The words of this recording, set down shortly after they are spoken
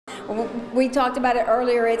We talked about it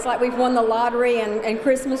earlier. It's like we've won the lottery and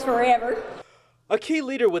Christmas forever. A key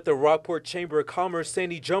leader with the Rockport Chamber of Commerce,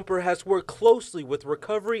 Sandy Jumper, has worked closely with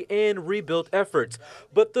recovery and rebuild efforts.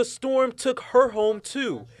 But the storm took her home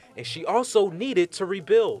too, and she also needed to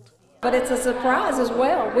rebuild. But it's a surprise as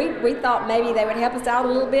well. We thought maybe they would help us out a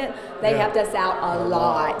little bit. They helped us out a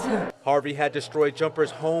lot. Harvey had destroyed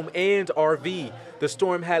Jumper's home and RV. The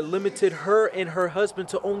storm had limited her and her husband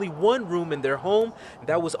to only one room in their home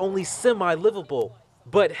that was only semi-livable.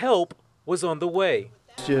 But help was on the way.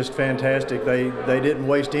 It's just fantastic. They didn't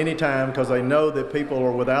waste any time because they know that people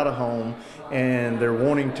are without a home and they're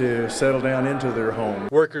wanting to settle down into their home.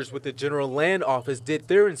 Workers with the General Land Office did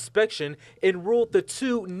their inspection and ruled the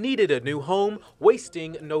two needed a new home,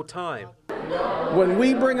 wasting no time. When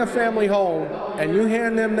we bring a family home and you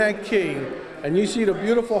hand them that key and you see the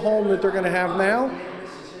beautiful home that they're going to have now,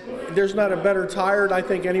 there's not a better tired I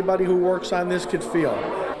think anybody who works on this could feel.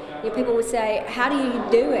 People would say, how do you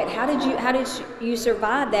do it? How did you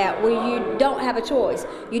survive that? Well, you don't have a choice.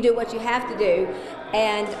 You do what you have to do.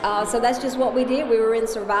 And so that's just what we did. We were in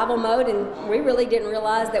survival mode, and we really didn't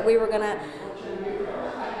realize that we were going to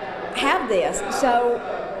have this. So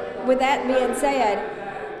with that being said,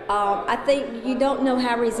 I think you don't know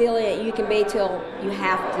how resilient you can be till you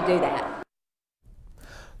have to do that.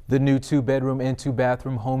 The new 2-bedroom and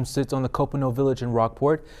 2-bathroom home sits on the Copano Village in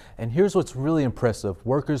Rockport. And here's what's really impressive.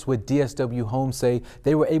 Workers with DSW Homes say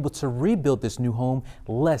they were able to rebuild this new home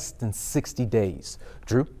less than 60 days.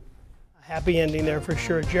 Drew? Happy ending there for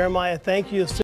sure. Jeremiah, thank you.